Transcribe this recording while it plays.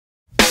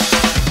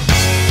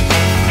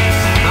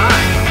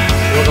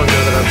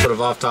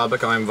off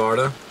topic. I'm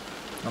Varda.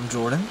 I'm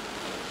Jordan.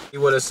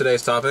 What is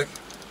today's topic?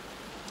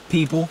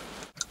 People.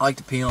 I like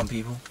to pee on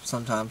people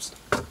sometimes.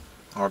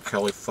 R.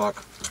 Kelly,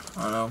 fuck.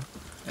 I don't know.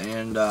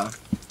 And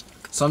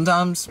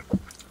sometimes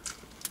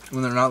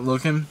when they're not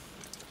looking,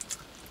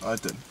 I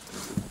like to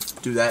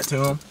do that to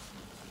them.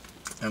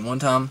 And one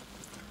time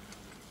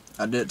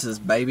I did it to this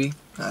baby.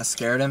 I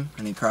scared him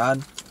and he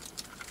cried.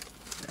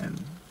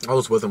 And I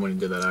was with him when he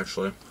did that,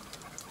 actually.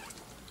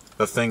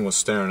 The thing was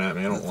staring at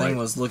me. The thing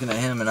was looking at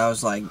him, and I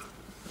was like,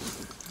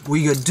 "What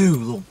you gonna do,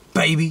 little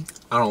baby?"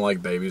 I don't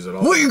like babies at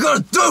all. "What you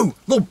gonna do,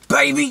 little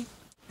baby?"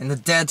 And the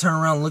dad turned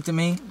around and looked at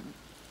me.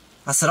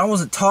 I said, "I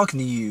wasn't talking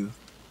to you."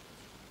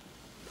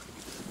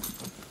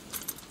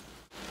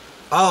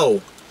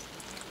 Oh,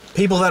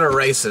 people that are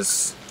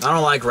racist. I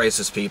don't like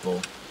racist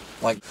people.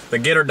 Like the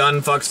get her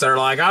done fucks that are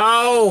like,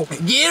 oh,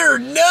 get her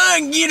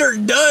done, get her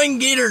done,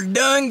 get her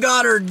done,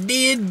 got her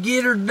did,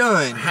 get her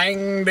done.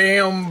 Hang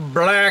them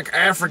black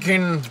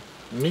African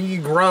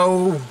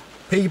Negro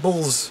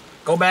peoples.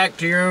 Go back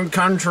to your own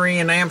country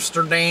in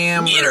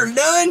Amsterdam. Get her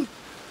done.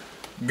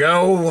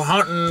 Go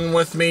hunting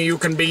with me. You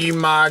can be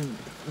my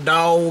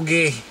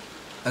doggy.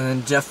 And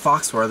then Jeff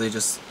Foxworthy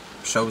just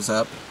shows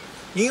up.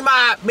 You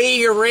might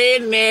be a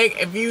redneck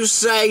if you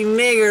say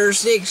nigger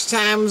 6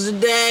 times a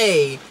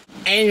day.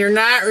 And you're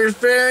not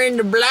referring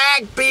to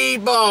black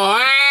people.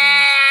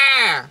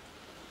 Ah!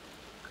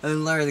 And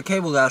then Larry the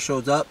Cable Guy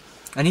shows up,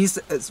 and he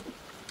says,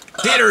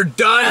 "Get her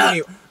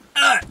done."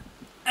 I'm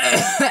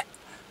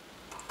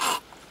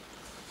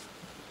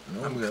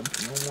good.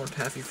 No more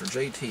taffy for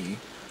JT.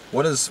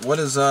 What does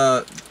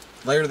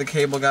Larry the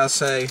Cable Guy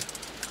say?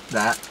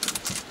 That.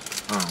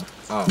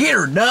 Oh. Get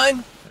her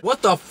done.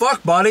 What the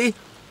fuck, buddy?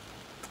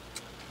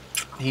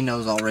 He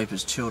knows I'll rape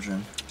his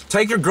children.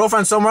 Take your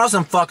girlfriend somewhere else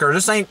and fuck her.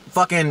 This ain't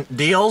fucking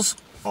deals.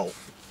 Oh.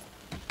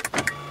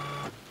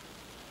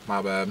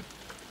 My bad.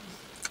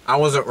 I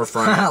wasn't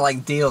referring.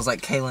 Like deals,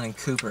 like Kaylin and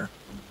Cooper.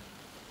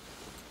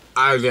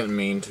 I didn't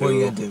mean to. What are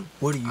you gonna do?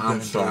 What are you gonna do?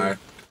 I'm sorry.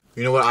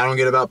 You know what I don't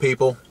get about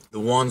people? The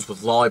ones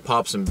with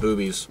lollipops and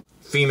boobies.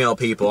 Female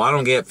people. I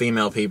don't get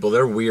female people.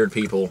 They're weird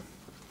people.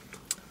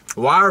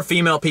 Why are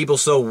female people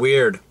so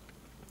weird?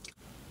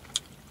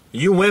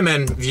 You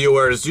women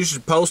viewers, you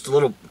should post a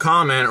little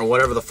comment or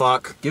whatever the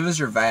fuck. Give us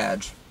your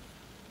vag.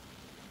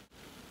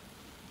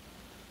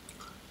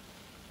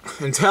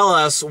 And tell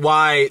us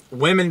why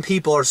women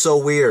people are so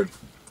weird.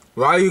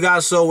 Why are you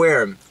guys so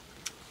weird?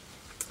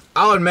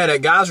 I'll admit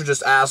it, guys are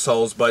just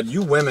assholes, but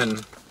you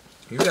women,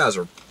 you guys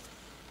are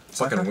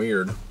fucking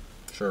weird.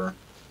 Sure.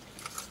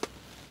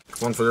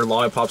 One for your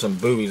lollipops and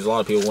boobies, a lot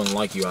of people wouldn't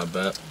like you, I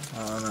bet.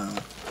 I don't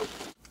know.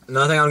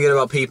 Another thing I don't get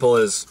about people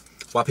is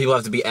why people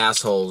have to be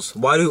assholes.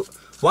 Why do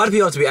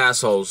people have to be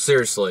assholes?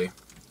 Seriously.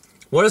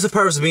 What is the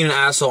purpose of being an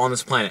asshole on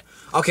this planet?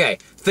 Okay,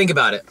 think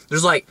about it.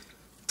 There's like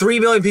 3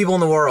 billion people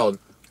in the world.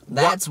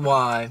 That's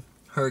why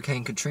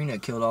Hurricane Katrina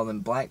killed all them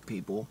black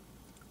people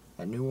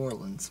at New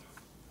Orleans.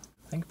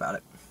 Think about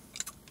it.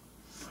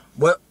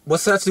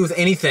 What's that to do with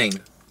anything?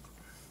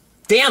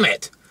 Damn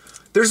it!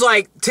 There's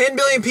like 10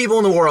 billion people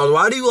in the world.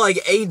 Why do like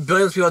 8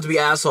 billion people have to be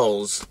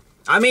assholes?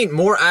 I mean,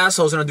 more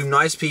assholes than I do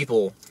nice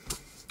people.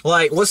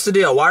 Like, what's the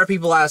deal? Why are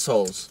people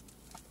assholes?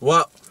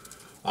 What?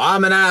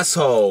 I'm an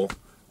asshole.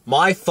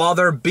 My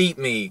father beat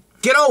me.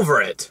 Get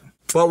over it.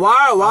 But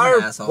why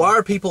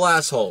are people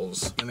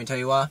assholes? Let me tell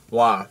you why.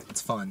 Why?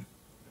 It's fun.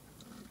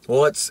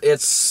 Well,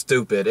 it's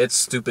stupid. It's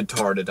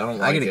stupid-tarded. I don't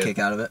like it. I get a kick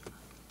out of it.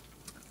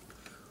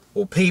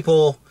 Well,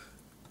 people,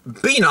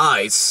 be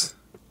nice.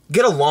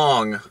 Get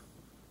along.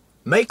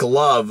 Make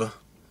love.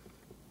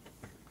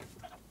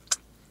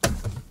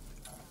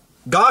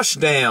 Gosh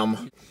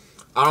damn.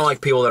 I don't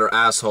like people that are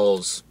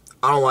assholes.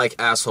 I don't like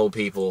asshole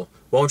people.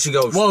 Won't you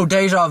go... Whoa,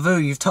 deja vu.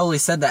 You've totally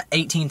said that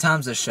 18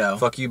 times this show.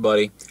 Fuck you,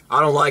 buddy.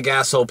 I don't like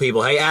asshole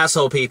people. Hey,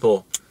 asshole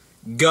people.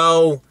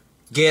 Go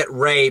get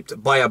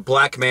raped by a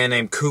black man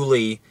named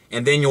Cooley,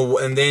 and then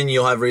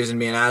you'll have reason to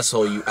be an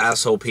asshole, you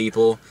asshole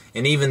people.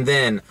 And even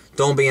then,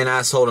 don't be an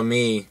asshole to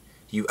me,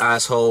 you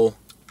asshole.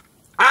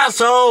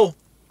 Asshole!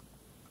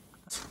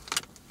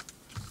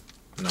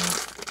 No.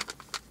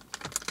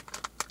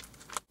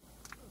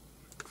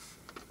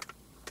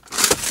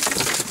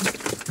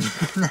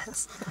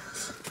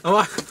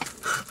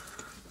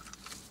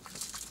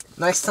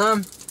 Next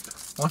time,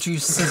 why don't you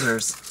use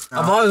scissors?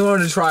 I've always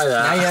wanted to try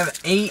that. Now you have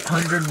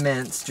 800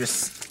 mints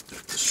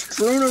just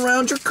strewn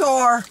around your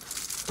car.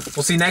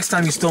 Well, see, next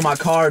time you steal my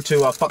car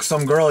to fuck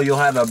some girl, you'll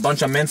have a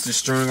bunch of mints just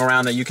strewn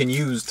around that you can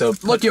use to...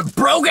 Look, you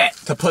broke it!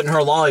 To put in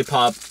her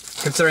lollipop.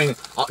 Considering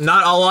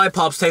not all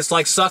lollipops taste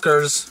like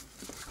suckers.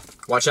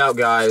 Watch out,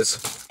 guys.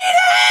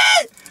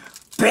 Beat it!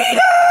 Beat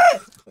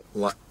it!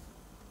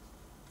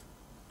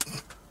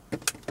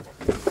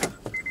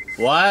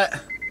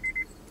 What?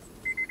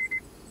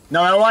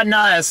 No, that wasn't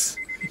us.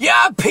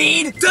 Yeah, I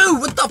peed! Dude,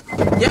 what the...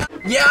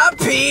 Yeah, I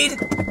peed!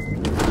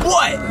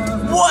 What?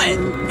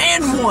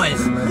 And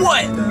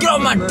what? Get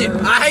on my dick!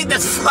 I hate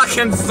this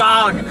fucking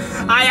song!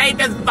 I hate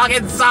this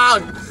fucking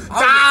song!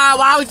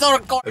 Why are we so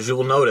recording? As you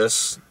will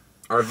notice,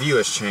 our view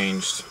has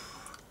changed.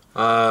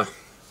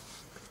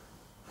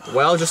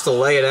 Well, just to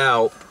lay it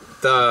out,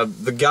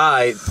 the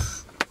guy,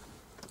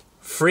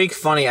 freak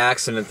funny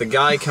accident, the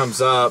guy comes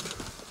up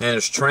and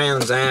is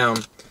Trans Am,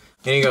 and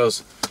he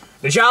goes,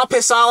 "Did y'all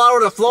piss all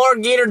over the floor,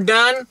 get her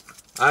done?"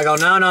 I go,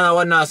 no, that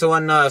wasn't us, it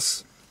wasn't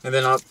us. And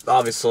then,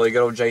 obviously,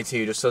 good old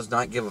JT just does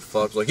not give a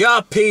fuck. Like,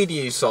 yeah, Pete,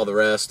 you saw the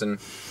rest, and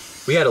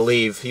we had to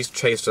leave. He's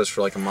chased us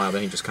for like a mile,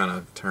 then he just kind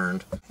of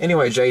turned.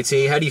 Anyway,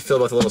 JT, how do you feel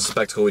about the little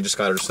spectacle we just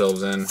got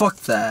ourselves in? Fuck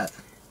that.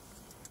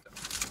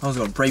 I was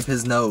gonna break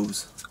his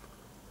nose.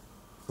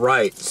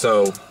 Right,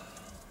 so,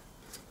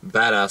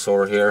 badass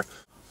over here.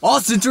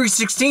 Austin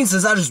 316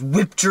 says I just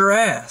whipped your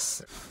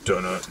ass.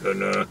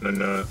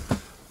 Dun-dun-dun-dun-dun-dun.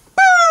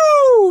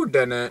 Boo!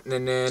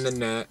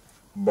 Dun-dun-dun-dun-dun-dun.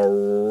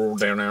 Boo!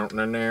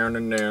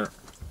 Dun-dun-dun-dun-dun-dun.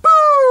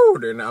 Boo! I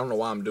don't know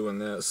why I'm doing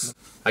this.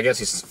 I guess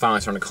he's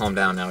finally starting to calm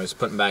down now. He's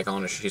putting back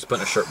on. He's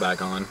putting a shirt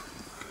back on.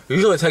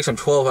 Usually it takes him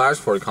 12 hours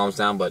before he calms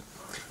down, but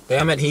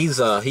damn it, he's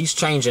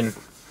changing.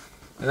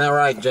 Isn't that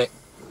right,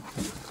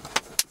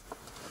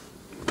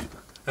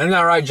 Isn't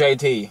that right,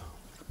 JT?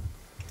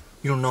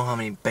 You don't know how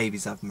many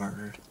babies I've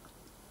murdered.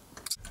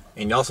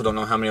 And you also don't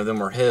know how many of them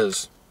were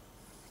his.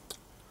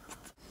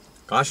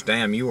 Gosh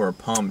damn, you are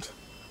pumped.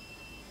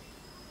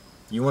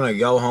 You want to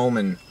go home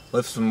and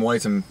lift some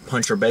weights and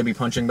punch your baby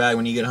punching bag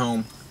when you get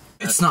home?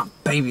 It's not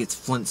baby, it's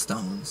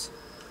Flintstones.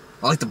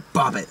 I like to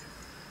bob it.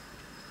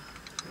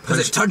 Because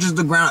it touches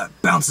the ground,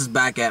 it bounces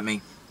back at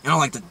me. And I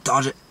like to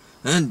dodge it,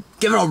 and then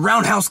give it a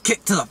roundhouse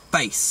kick to the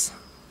face.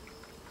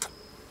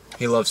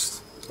 He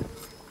loves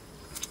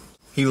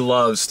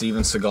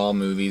Steven Seagal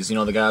movies. You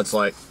know, the guy that's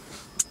like,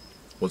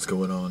 "What's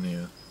going on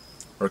here?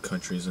 Our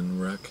country's in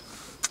wreck.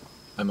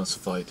 I must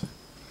fight." And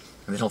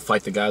then he'll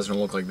fight the guys and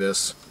it'll look like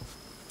this.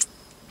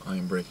 "I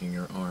am breaking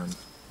your arm."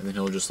 And then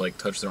he'll just like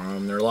touch their arm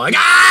and they're like,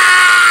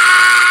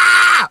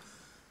 "Ah!"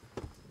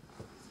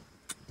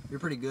 You're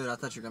pretty good. I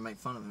thought you were going to make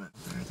fun of him.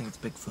 I think it's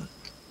Bigfoot.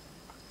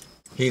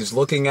 He's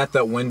looking at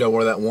that window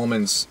where that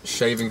woman's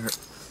shaving her.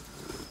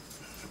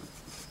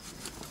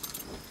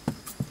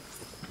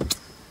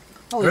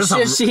 Holy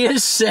shit, she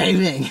is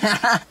shaving.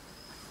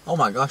 Oh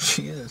my gosh,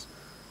 she is.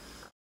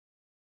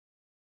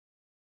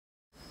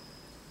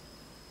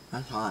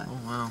 That's hot. Oh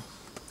wow.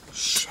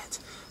 Shit.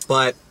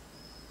 But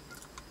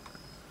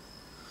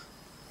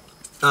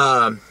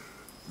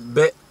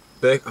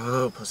big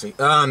oh pussy.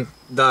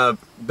 The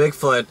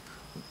Bigfoot.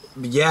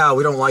 Yeah,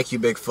 we don't like you,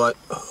 Bigfoot.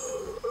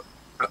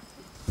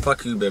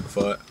 Fuck you,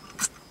 Bigfoot.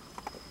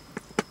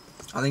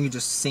 I think you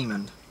just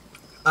semened.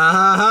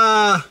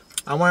 I'm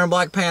wearing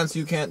black pants,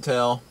 you can't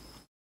tell.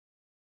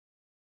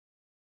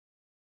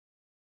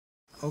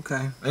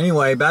 Okay.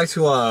 Anyway, back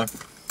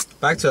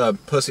to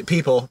pussy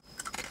people.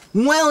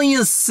 Well,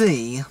 you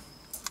see.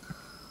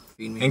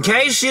 In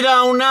case you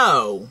don't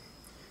know,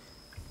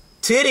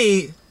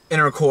 titty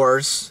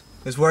intercourse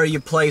is where you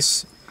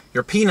place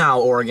your penile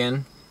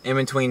organ in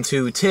between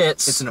two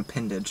tits. It's an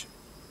appendage.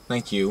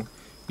 Thank you.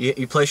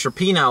 You place your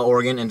penile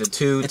organ into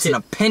two It's an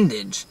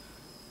appendage.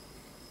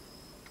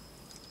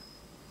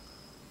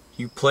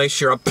 You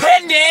place your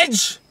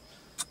appendage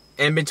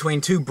in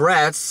between two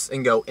breaths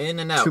and go in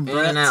and out, in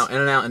and out, in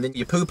and out, and then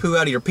you poo-poo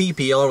out of your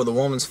pee-pee all over the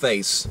woman's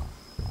face.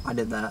 I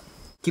did that.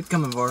 Keep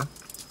coming, Varda.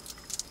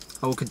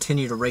 I will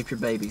continue to rape your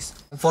babies.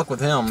 Don't fuck with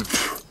him,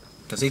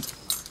 cause he's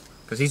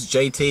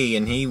JT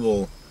and he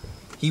will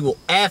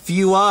F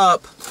you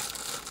up.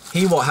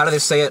 He will. How do they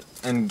say it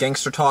in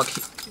gangster talk?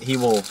 He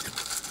will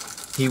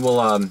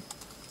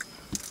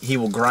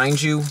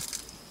grind you.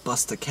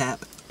 Bust a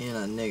cap in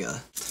a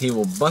nigga. He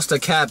will bust a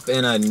cap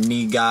in a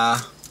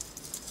nigga.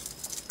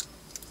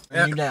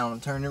 Turn you down. I'm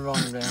turning your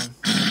volume down.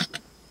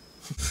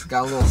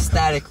 Got a little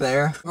static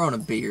there. We're on a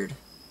beard.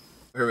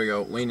 Here we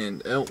go. Lean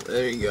in. Oh,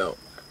 there you go.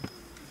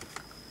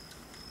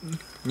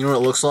 You know what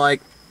it looks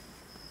like?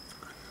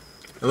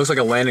 It looks like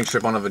a landing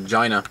strip on a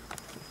vagina.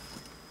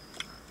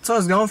 That's what I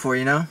was going for,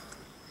 you know?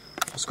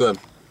 That's good.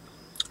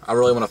 I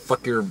really want to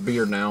fuck your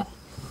beard now.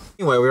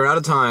 Anyway, we're out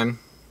of time.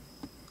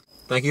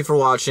 Thank you for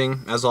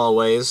watching, as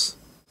always.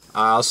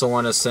 I also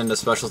want to send a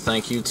special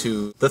thank you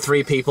to the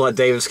 3 people at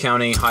Davis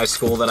County High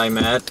School that I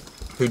met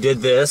who did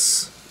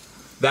this.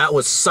 That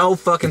was so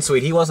fucking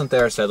sweet. He wasn't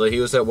there, sadly.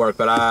 He was at work.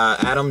 But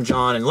Adam,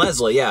 John, and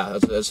Leslie, yeah,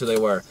 that's who they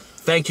were.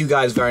 Thank you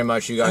guys very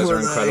much. You guys are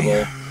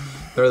incredible.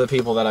 They're the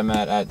people that I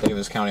met at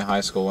Davis County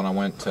High School when I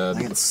went to...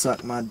 I can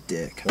suck my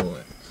dick.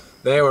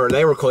 They were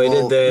cool. They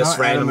did this not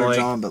randomly. Adam or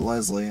John, but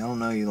Leslie. I don't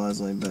know you,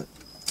 Leslie, but,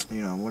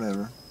 you know,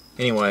 whatever.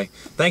 Anyway,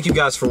 thank you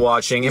guys for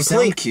watching. You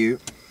sound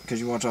cute, because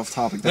you watch off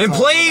topic. And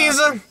please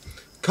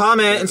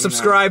comment and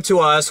subscribe to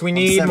us. We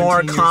need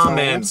more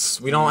comments.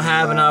 We don't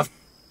have enough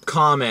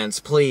comments,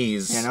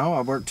 please. You know,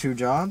 I work 2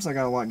 jobs. I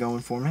got a lot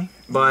going for me.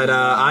 But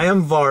I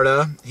am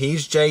Varda.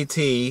 He's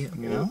JT.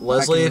 You know,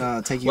 Leslie,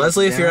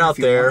 Leslie, if you're out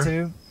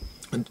there,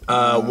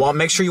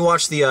 make sure you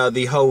watch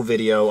the hoe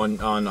video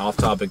on off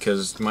topic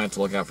because you might have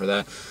to look out for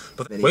that.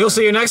 But we'll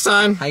see you next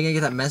time. How you gonna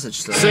get that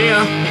message to See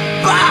ya.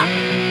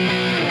 Bye.